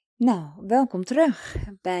Nou, welkom terug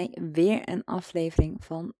bij weer een aflevering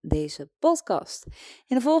van deze podcast.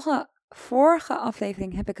 In de vorige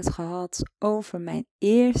aflevering heb ik het gehad over mijn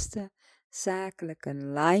eerste zakelijke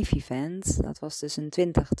live event. Dat was dus in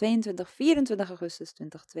 2022, 24 augustus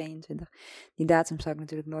 2022. Die datum zou ik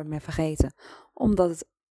natuurlijk nooit meer vergeten, omdat het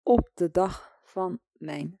op de dag van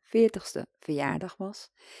mijn 40ste verjaardag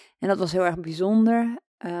was. En dat was heel erg bijzonder.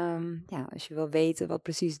 Als je wil weten wat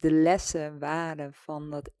precies de lessen waren van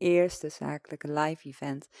dat eerste zakelijke live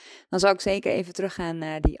event, dan zou ik zeker even teruggaan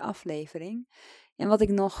naar die aflevering. En wat ik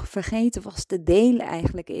nog vergeten was te delen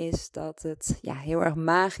eigenlijk is dat het heel erg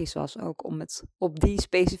magisch was ook om het op die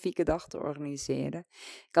specifieke dag te organiseren.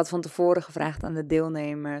 Ik had van tevoren gevraagd aan de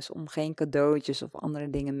deelnemers om geen cadeautjes of andere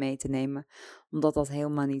dingen mee te nemen, omdat dat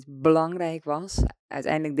helemaal niet belangrijk was.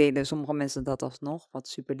 Uiteindelijk deden sommige mensen dat alsnog, wat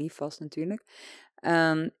super lief was natuurlijk.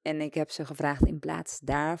 En ik heb ze gevraagd in plaats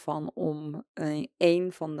daarvan om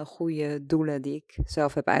een van de goede doelen die ik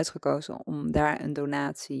zelf heb uitgekozen, om daar een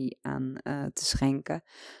donatie aan te schenken.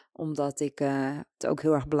 Omdat ik het ook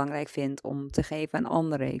heel erg belangrijk vind om te geven aan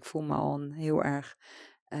anderen. Ik voel me al een heel erg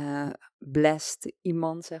blessed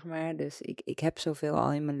iemand, zeg maar. Dus ik heb zoveel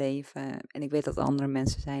al in mijn leven. En ik weet dat er andere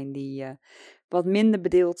mensen zijn die wat minder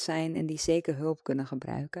bedeeld zijn en die zeker hulp kunnen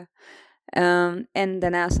gebruiken. En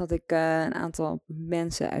daarnaast had ik een aantal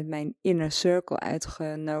mensen uit mijn inner circle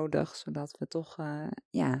uitgenodigd,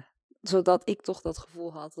 zodat ik toch dat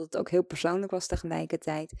gevoel had dat het ook heel persoonlijk was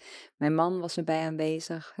tegelijkertijd. Mijn man was erbij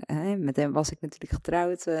aanwezig, met hem was ik natuurlijk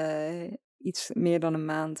getrouwd, iets meer dan een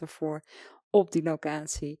maand ervoor op die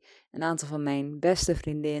locatie. Een aantal van mijn beste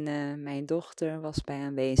vriendinnen, mijn dochter was bij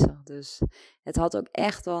aanwezig, dus het had ook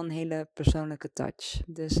echt wel een hele persoonlijke touch.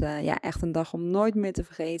 Dus echt een dag om nooit meer te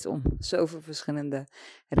vergeten om zoveel verschillende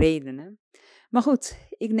redenen. Maar goed,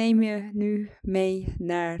 ik neem je nu mee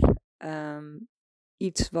naar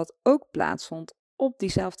iets wat ook plaatsvond op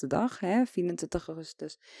diezelfde dag, 24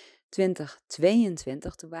 augustus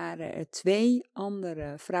 2022. Toen waren er 2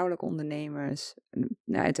 andere vrouwelijke ondernemers,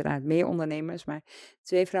 uiteraard meer ondernemers, maar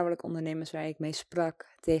 2 vrouwelijke ondernemers waar ik mee sprak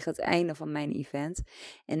tegen het einde van mijn event.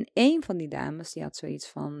 En een van die dames die had zoiets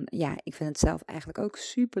van, ik vind het zelf eigenlijk ook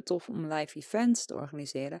super tof om live events te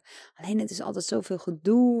organiseren. Alleen het is altijd zoveel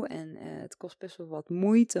gedoe en het kost best wel wat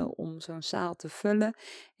moeite om zo'n zaal te vullen.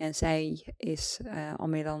 En zij is al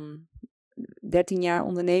meer dan 13 jaar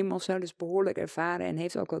ondernemer of zo, dus behoorlijk ervaren en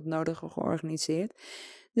heeft ook wat nodige georganiseerd.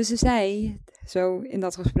 Dus ze zei zo in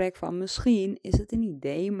dat gesprek van, misschien is het een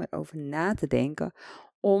idee om erover na te denken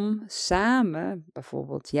om samen,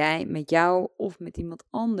 bijvoorbeeld jij met jou of met iemand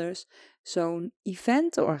anders, zo'n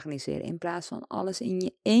event te organiseren in plaats van alles in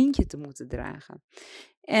je eentje te moeten dragen.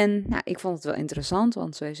 En ik vond het wel interessant,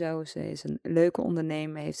 want sowieso, ze is een leuke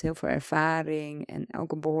ondernemer, heeft heel veel ervaring en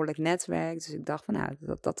ook een behoorlijk netwerk. Dus ik dacht van,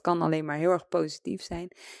 dat kan alleen maar heel erg positief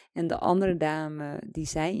zijn. En de andere dame die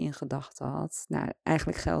zij in gedachten had,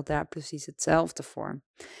 eigenlijk geldt daar precies hetzelfde voor.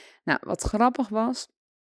 Wat grappig was,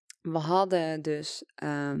 we hadden dus,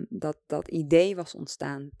 dat idee was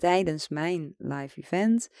ontstaan tijdens mijn live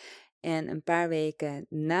event. En een paar weken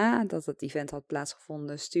nadat het event had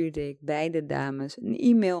plaatsgevonden, stuurde ik beide dames een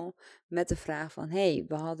e-mail met de vraag van, hey,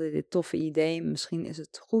 we hadden dit toffe idee, misschien is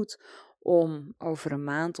het goed om over een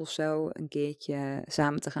maand of zo een keertje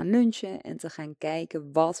samen te gaan lunchen en te gaan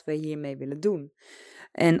kijken wat we hiermee willen doen.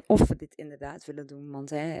 En of we dit inderdaad willen doen,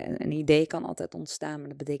 want een idee kan altijd ontstaan, maar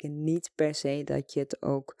dat betekent niet per se dat je het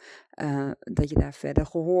ook, dat je daar verder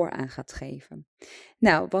gehoor aan gaat geven.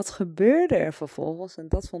 Wat gebeurde er vervolgens, en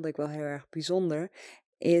dat vond ik wel heel erg bijzonder,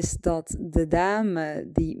 is dat de dame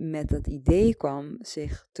die met dat idee kwam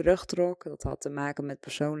zich terugtrok. Dat had te maken met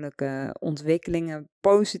persoonlijke ontwikkelingen,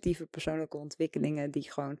 positieve persoonlijke ontwikkelingen,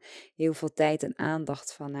 die gewoon heel veel tijd en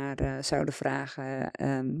aandacht van haar zouden vragen.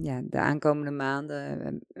 De aankomende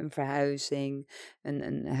maanden, een verhuizing,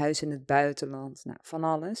 een huis in het buitenland, van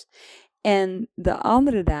alles. En de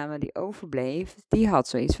andere dame die overbleef, die had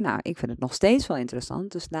zoiets van, ik vind het nog steeds wel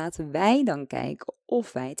interessant, dus laten wij dan kijken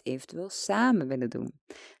of wij het eventueel samen willen doen.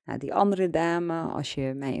 Die andere dame, als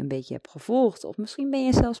je mij een beetje hebt gevolgd, of misschien ben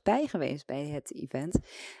je zelfs bij geweest bij het event,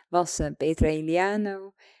 was Petra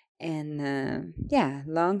Eliano. En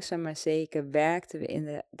langzaam maar zeker werkten we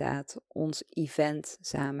inderdaad ons event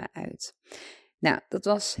samen uit. Dat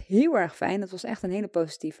was heel erg fijn, dat was echt een hele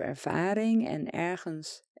positieve ervaring en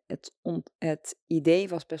ergens... Het idee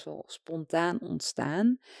was best wel spontaan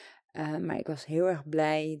ontstaan, maar ik was heel erg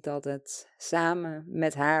blij dat het samen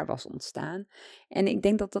met haar was ontstaan. En ik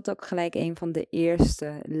denk dat dat ook gelijk een van de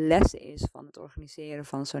eerste lessen is van het organiseren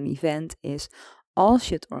van zo'n event is, als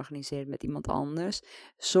je het organiseert met iemand anders,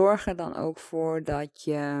 zorg er dan ook voor dat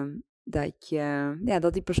je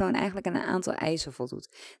dat die persoon eigenlijk aan een aantal eisen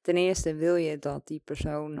voldoet. Ten eerste wil je dat die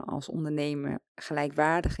persoon als ondernemer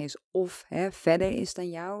gelijkwaardig is of verder is dan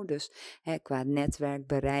jou. Dus qua netwerk,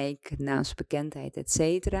 bereik, naamsbekendheid, et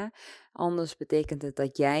cetera. Anders betekent het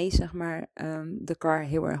dat jij, zeg maar, de kar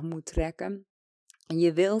heel erg moet trekken. En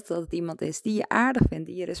je wilt dat het iemand is die je aardig vindt,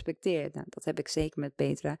 die je respecteert. Nou, dat heb ik zeker met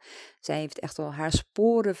Petra. Zij heeft echt wel haar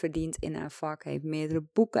sporen verdiend in haar vak. Heeft meerdere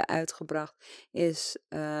boeken uitgebracht. Is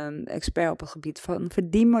expert op het gebied van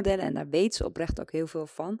verdienmodellen. En daar weet ze oprecht ook heel veel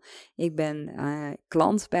van. Ik ben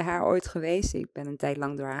klant bij haar ooit geweest. Ik ben een tijd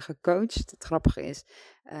lang door haar gecoacht. Het grappige is,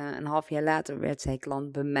 een half jaar later werd zij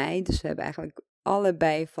klant bij mij. Dus we hebben eigenlijk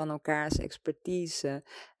allebei van elkaars expertise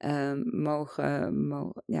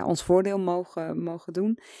ons voordeel mogen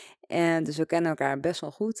doen. En dus we kennen elkaar best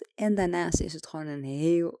wel goed. En daarnaast is het gewoon een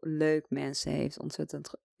heel leuk mens. Ze heeft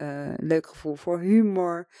ontzettend leuk gevoel voor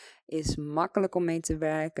humor. Is makkelijk om mee te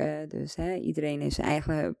werken. Dus iedereen heeft zijn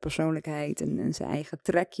eigen persoonlijkheid en zijn eigen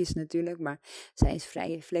trekjes natuurlijk. Maar zij is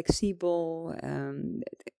vrij flexibel.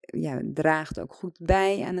 Draagt ook goed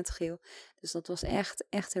bij aan het geheel. Dus dat was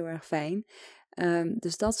echt heel erg fijn.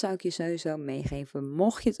 Dus dat zou ik je sowieso meegeven.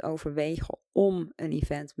 Mocht je het overwegen om een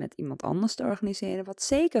event met iemand anders te organiseren, wat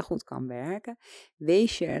zeker goed kan werken,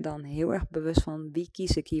 wees je er dan heel erg bewust van wie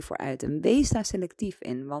kies ik hiervoor uit. En wees daar selectief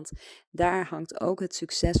in, want daar hangt ook het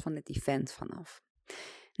succes van het event vanaf.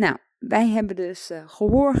 Nou, wij hebben dus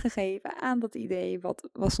gehoor gegeven aan dat idee wat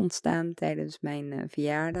was ontstaan tijdens mijn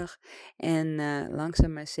verjaardag. En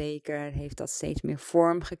langzaam maar zeker heeft dat steeds meer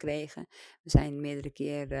vorm gekregen. We zijn meerdere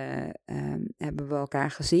keren, hebben we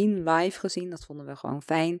elkaar gezien, live gezien. Dat vonden we gewoon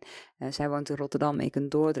fijn. Zij woont in Rotterdam, ik in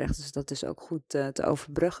Dordrecht. Dus dat is ook goed te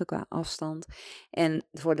overbruggen qua afstand. En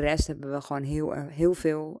voor de rest hebben we gewoon heel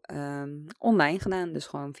veel online gedaan. Dus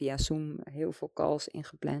gewoon via Zoom heel veel calls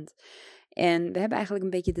ingepland. En we hebben eigenlijk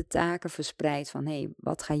een beetje de taken verspreid van,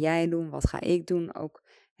 wat ga jij doen, wat ga ik doen? Ook,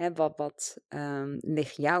 wat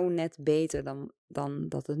ligt jou net beter dan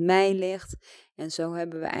dat het mij ligt? En zo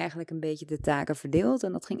hebben we eigenlijk een beetje de taken verdeeld.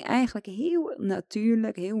 En dat ging eigenlijk heel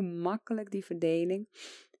natuurlijk, heel makkelijk, die verdeling.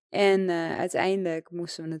 En uiteindelijk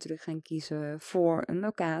moesten we natuurlijk gaan kiezen voor een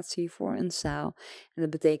locatie, voor een zaal. En dat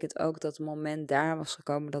betekent ook dat het moment daar was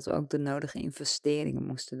gekomen dat we ook de nodige investeringen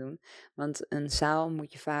moesten doen. Want een zaal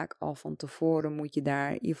moet je vaak al van tevoren, moet je daar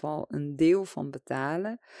in ieder geval een deel van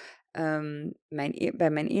betalen. Bij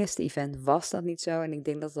mijn eerste event was dat niet zo. En ik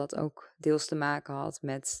denk dat dat ook deels te maken had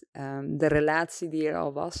met de relatie die er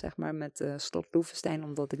al was, zeg maar, met Slot Loevestein,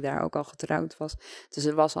 omdat ik daar ook al getrouwd was. Dus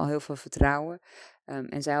er was al heel veel vertrouwen.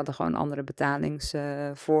 En zij hadden gewoon andere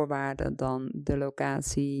betalingsvoorwaarden dan de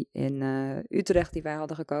locatie in Utrecht die wij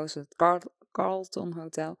hadden gekozen, het Carlton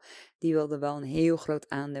Hotel. Die wilde wel een heel groot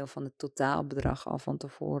aandeel van het totaalbedrag al van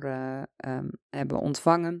tevoren hebben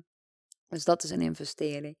ontvangen. Dus dat is een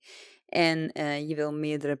investering. En je wil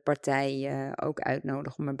meerdere partijen ook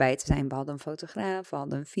uitnodigen om erbij te zijn. We hadden een fotograaf, we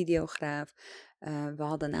hadden een videograaf. We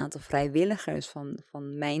hadden een aantal vrijwilligers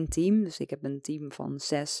van mijn team. Dus ik heb een team van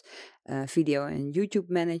 6 video- en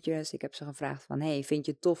YouTube managers. Ik heb ze gevraagd van, vind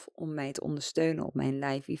je het tof om mij te ondersteunen op mijn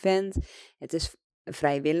live event? Het is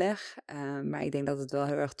vrijwillig, maar ik denk dat het wel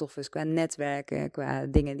heel erg tof is qua netwerken, qua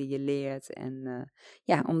dingen die je leert en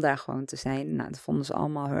om daar gewoon te zijn. Nou, dat vonden ze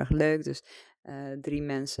allemaal heel erg leuk, dus 3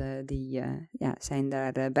 mensen die zijn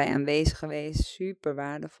daarbij aanwezig geweest, super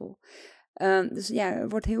waardevol. Dus er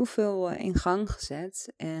wordt heel veel in gang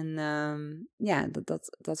gezet en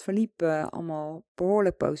dat verliep allemaal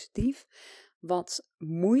behoorlijk positief. Wat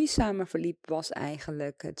moeizamer verliep was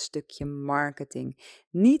eigenlijk het stukje marketing.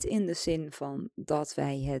 Niet in de zin van dat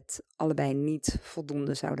wij het allebei niet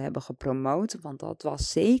voldoende zouden hebben gepromoot, want dat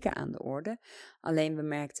was zeker aan de orde. Alleen we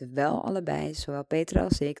merkten wel allebei, zowel Petra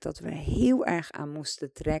als ik, dat we er heel erg aan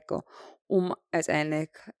moesten trekken om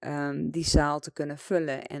uiteindelijk die zaal te kunnen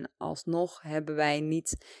vullen. En alsnog hebben wij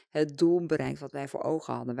niet het doel bereikt wat wij voor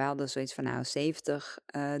ogen hadden. Wij hadden zoiets van 70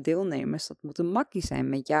 deelnemers, dat moet een makkie zijn.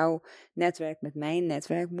 Met jouw netwerk, met mijn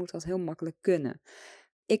netwerk moet dat heel makkelijk kunnen.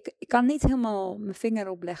 Ik kan niet helemaal mijn vinger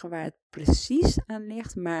opleggen waar het precies aan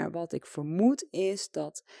ligt, maar wat ik vermoed is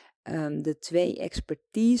dat de 2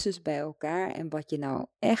 expertises bij elkaar en wat je nou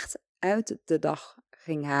echt uit de dag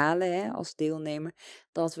ging halen als deelnemer,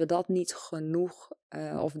 dat we dat niet genoeg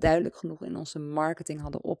of duidelijk genoeg in onze marketing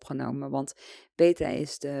hadden opgenomen. Want Petra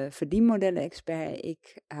is de verdienmodellen-expert,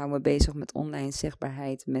 ik hou me bezig met online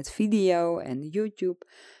zichtbaarheid met video en YouTube.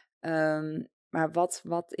 Maar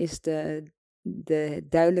wat is de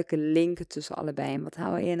duidelijke link tussen allebei en wat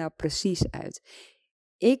haal je nou precies uit?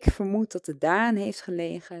 Ik vermoed dat het daaraan heeft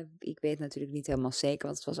gelegen. Ik weet natuurlijk niet helemaal zeker,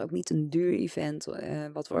 want het was ook niet een duur event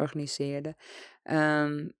wat we organiseerden.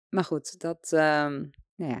 Maar goed, nou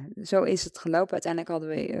ja, zo is het gelopen. Uiteindelijk hadden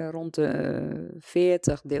we rond de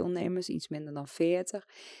 40 deelnemers, iets minder dan 40.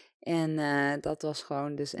 En dat was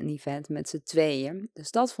gewoon dus een event met z'n tweeën.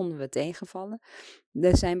 Dus dat vonden we tegenvallen.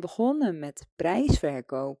 We zijn begonnen met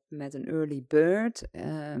prijsverkoop met een early bird.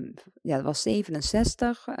 Ja, dat was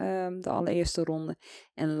 67, de allereerste ronde.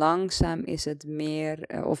 En langzaam is het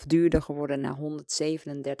meer of duurder geworden naar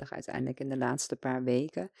 137 uiteindelijk in de laatste paar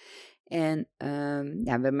weken. En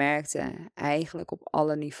ja, we merkten eigenlijk op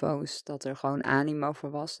alle niveaus dat er gewoon animo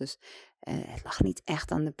voor was. Dus het lag niet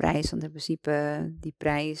echt aan de prijs, want in principe die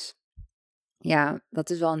prijs, ja, dat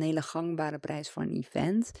is wel een hele gangbare prijs voor een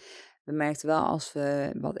event. We merkten wel als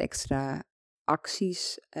we wat extra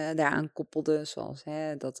acties daaraan koppelden, zoals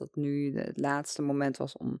dat het nu het laatste moment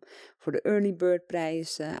was om voor de early bird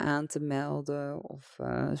prijs aan te melden, of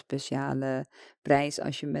een speciale prijs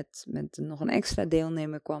als je met nog een extra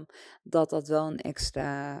deelnemer kwam, dat wel een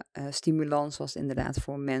extra stimulans was inderdaad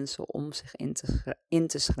voor mensen om zich in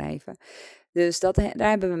te schrijven. Dus daar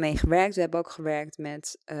hebben we mee gewerkt. We hebben ook gewerkt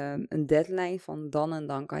met een deadline van dan en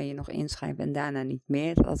dan kan je nog inschrijven en daarna niet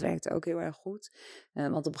meer. Dat werkt ook heel erg goed.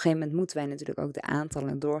 Want op een gegeven moment moeten wij natuurlijk ook de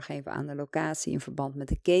aantallen doorgeven aan de locatie in verband met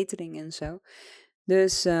de catering en zo.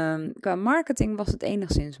 Dus qua marketing was het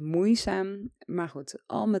enigszins moeizaam. Maar goed,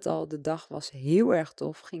 al met al, de dag was heel erg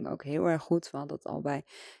tof. Ging ook heel erg goed. We hadden het al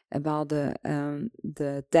we hadden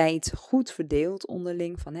de tijd goed verdeeld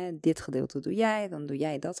onderling. Van dit gedeelte doe jij, dan doe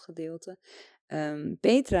jij dat gedeelte.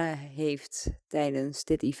 Petra heeft tijdens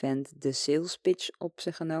dit event de sales pitch op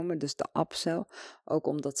zich genomen, dus de upsell. Ook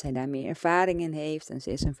omdat zij daar meer ervaring in heeft en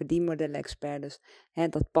ze is een verdienmodel-expert, dus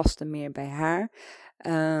dat paste meer bij haar.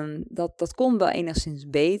 Dat kon wel enigszins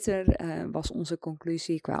beter, was onze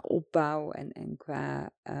conclusie qua opbouw en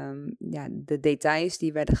qua ja, de details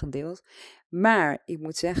die werden gedeeld. Maar ik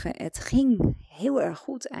moet zeggen, het ging heel erg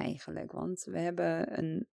goed eigenlijk, want we hebben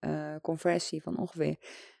een conversie van ongeveer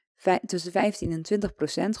tussen 15 en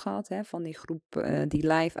 20% gehad van die groep die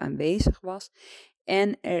live aanwezig was.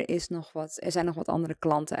 En er zijn nog wat andere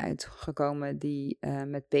klanten uitgekomen die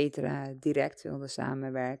met Petra direct wilden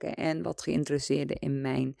samenwerken en wat geïnteresseerden in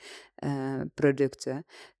mijn producten.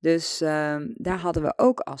 Dus daar hadden we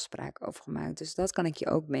ook afspraken over gemaakt. Dus dat kan ik je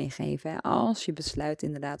ook meegeven. Als je besluit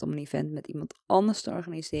inderdaad om een event met iemand anders te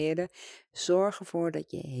organiseren, zorg ervoor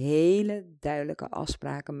dat je hele duidelijke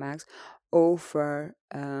afspraken maakt over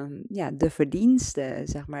ja, de verdiensten,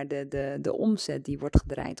 zeg maar, de omzet die wordt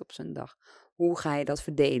gedraaid op zo'n dag. Hoe ga je dat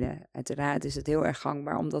verdelen? Uiteraard is het heel erg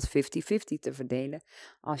gangbaar om dat 50-50 te verdelen,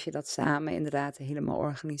 als je dat samen inderdaad helemaal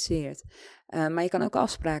organiseert. Maar je kan ook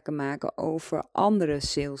afspraken maken over andere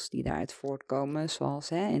sales die daaruit voortkomen,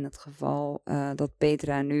 zoals in het geval dat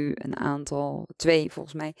Petra nu een aantal,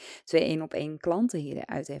 volgens mij twee 1-op-1 klanten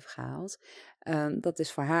hieruit heeft gehaald. Dat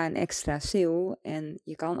is voor haar een extra sale en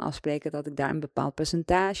je kan afspreken dat ik daar een bepaald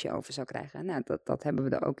percentage over zou krijgen. Nou, dat hebben we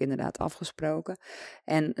er ook inderdaad afgesproken.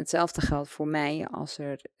 En hetzelfde geldt voor mij als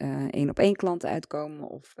er 1-op-1 klanten uitkomen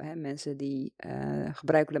of mensen die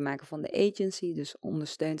gebruik willen maken van de agency, dus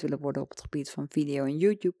ondersteund willen worden op het gebied van video en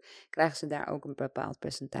YouTube, krijgen ze daar ook een bepaald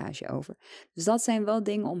percentage over. Dus dat zijn wel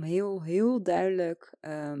dingen om heel, heel duidelijk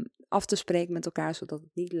af te spreken met elkaar, zodat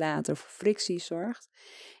het niet later voor frictie zorgt.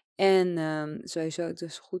 En sowieso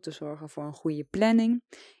dus goed te zorgen voor een goede planning.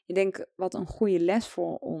 Ik denk wat een goede les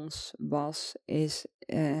voor ons was, is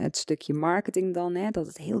het stukje marketing dan. Dat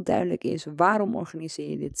het heel duidelijk is, waarom organiseer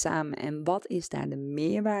je dit samen en wat is daar de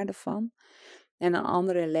meerwaarde van? En een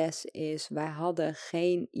andere les is, wij hadden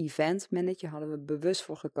geen event manager, hadden we bewust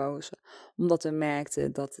voor gekozen. Omdat we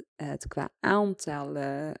merkten dat het qua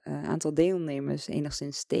aantal deelnemers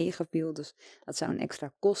enigszins tegenviel. Dus dat zou een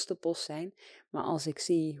extra kostenpost zijn. Maar als ik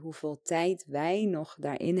zie hoeveel tijd wij nog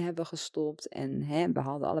daarin hebben gestopt. En we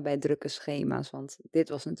hadden allebei drukke schema's. Want dit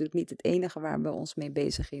was natuurlijk niet het enige waar we ons mee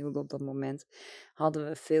bezig hielden op dat moment. Hadden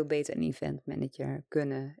we veel beter een event manager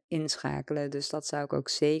kunnen inschakelen. Dus dat zou ik ook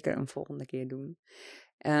zeker een volgende keer doen.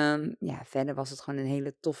 Ja, verder was het gewoon een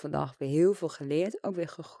hele toffe dag. Weer heel veel geleerd. Ook weer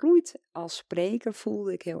gegroeid als spreker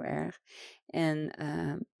voelde ik heel erg. En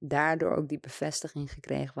daardoor ook die bevestiging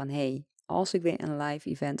gekregen van als ik weer een live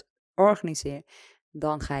event organiseer,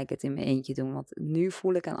 dan ga ik het in mijn eentje doen. Want nu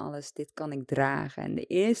voel ik aan alles, dit kan ik dragen. En de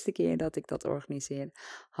eerste keer dat ik dat organiseerde,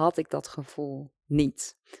 had ik dat gevoel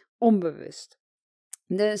niet. Onbewust.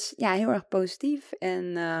 Dus ja, heel erg positief. En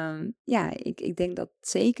ja, ik denk dat het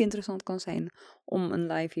zeker interessant kan zijn om een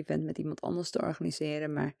live event met iemand anders te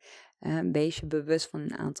organiseren. Maar Wees je bewust van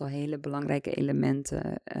een aantal hele belangrijke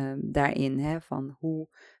elementen daarin. Hè, van hoe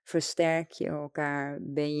versterk je elkaar?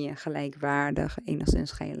 Ben je gelijkwaardig,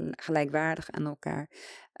 enigszins gelijkwaardig aan elkaar?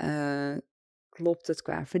 Klopt het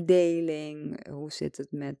qua verdeling? Hoe zit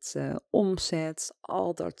het met omzet?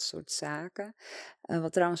 Al dat soort zaken.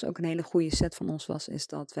 Wat trouwens ook een hele goede set van ons was, is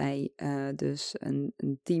dat wij dus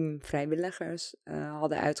een team vrijwilligers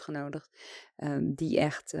hadden uitgenodigd. Die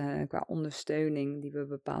echt qua ondersteuning, die we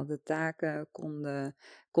bepaalde taken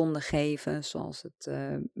konden geven. Zoals het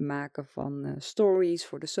maken van stories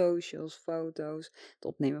voor de socials, foto's, het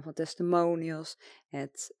opnemen van testimonials,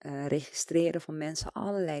 het registreren van mensen,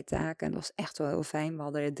 allerlei taken. En dat was echt wel heel fijn. We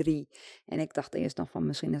hadden er 3. En ik dacht eerst nog van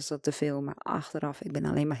misschien is dat te veel, maar achteraf, ik ben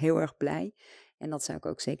alleen maar heel erg blij. En dat zou ik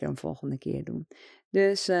ook zeker een volgende keer doen.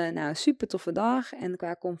 Dus super toffe dag. En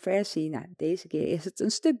qua conversie, deze keer is het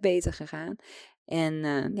een stuk beter gegaan.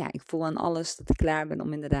 En ik voel aan alles dat ik klaar ben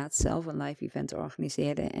om inderdaad zelf een live event te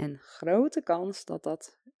organiseren. En grote kans dat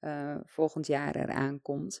dat volgend jaar eraan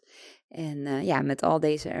komt. En met al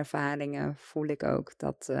deze ervaringen voel ik ook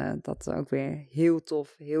dat dat ook weer heel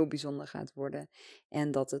tof, heel bijzonder gaat worden.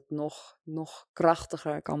 En dat het nog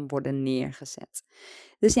krachtiger kan worden neergezet.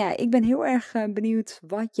 Dus ik ben heel erg benieuwd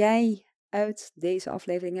wat jij uit deze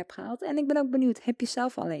aflevering hebt gehaald. En ik ben ook benieuwd, heb je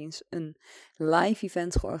zelf al eens een live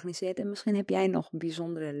event georganiseerd? En misschien heb jij nog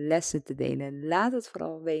bijzondere lessen te delen. Laat het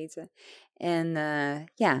vooral weten. En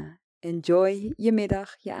enjoy je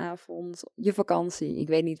middag, je avond, je vakantie. Ik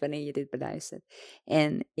weet niet wanneer je dit beluistert.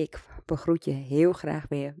 En ik begroet je heel graag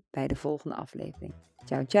weer bij de volgende aflevering.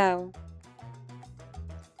 Ciao, ciao.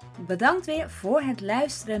 Bedankt weer voor het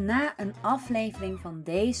luisteren naar een aflevering van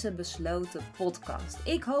deze besloten podcast.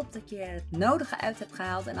 Ik hoop dat je er het nodige uit hebt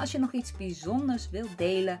gehaald. En als je nog iets bijzonders wilt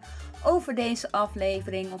delen over deze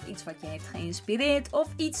aflevering, of iets wat je heeft geïnspireerd, of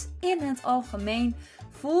iets in het algemeen,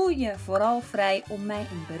 voel je vooral vrij om mij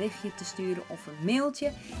een berichtje te sturen of een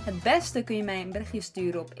mailtje. Het beste kun je mij een berichtje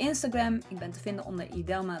sturen op Instagram. Ik ben te vinden onder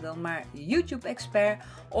Idelma Delmar YouTube Expert.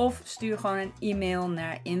 Of stuur gewoon een e-mail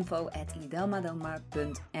naar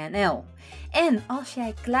info@idelmadelmar.nl. En als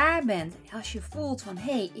jij klaar bent, als je voelt van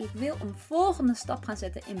ik wil een volgende stap gaan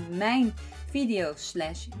zetten in mijn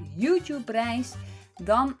video/YouTube reis,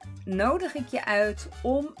 dan nodig ik je uit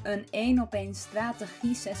om een 1-op-1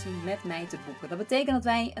 strategie sessie met mij te boeken. Dat betekent dat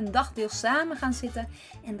wij een dagdeel samen gaan zitten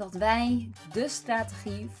en dat wij de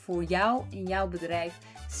strategie voor jou in jouw bedrijf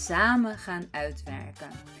samen gaan uitwerken.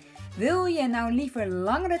 Wil je nou liever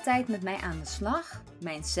langere tijd met mij aan de slag?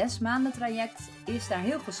 Mijn 6 maanden traject is daar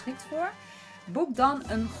heel geschikt voor. Boek dan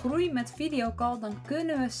een groei met videocall, dan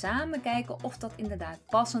kunnen we samen kijken of dat inderdaad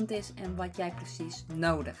passend is en wat jij precies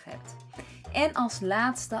nodig hebt. En als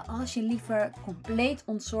laatste, als je liever compleet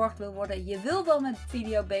ontzorgd wil worden, je wil wel met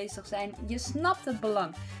video bezig zijn, je snapt het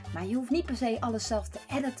belang, maar je hoeft niet per se alles zelf te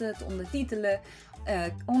editen, te ondertitelen,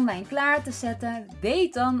 online klaar te zetten.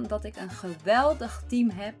 Weet dan dat ik een geweldig team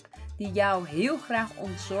heb die jou heel graag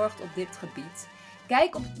ontzorgt op dit gebied.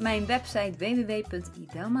 Kijk op mijn website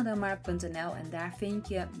www.idelmadelmar.nl en daar vind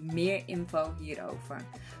je meer info hierover.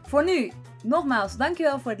 Voor nu, nogmaals,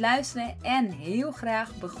 dankjewel voor het luisteren en heel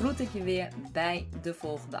graag begroet ik je weer bij de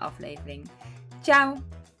volgende aflevering.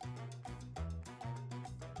 Ciao!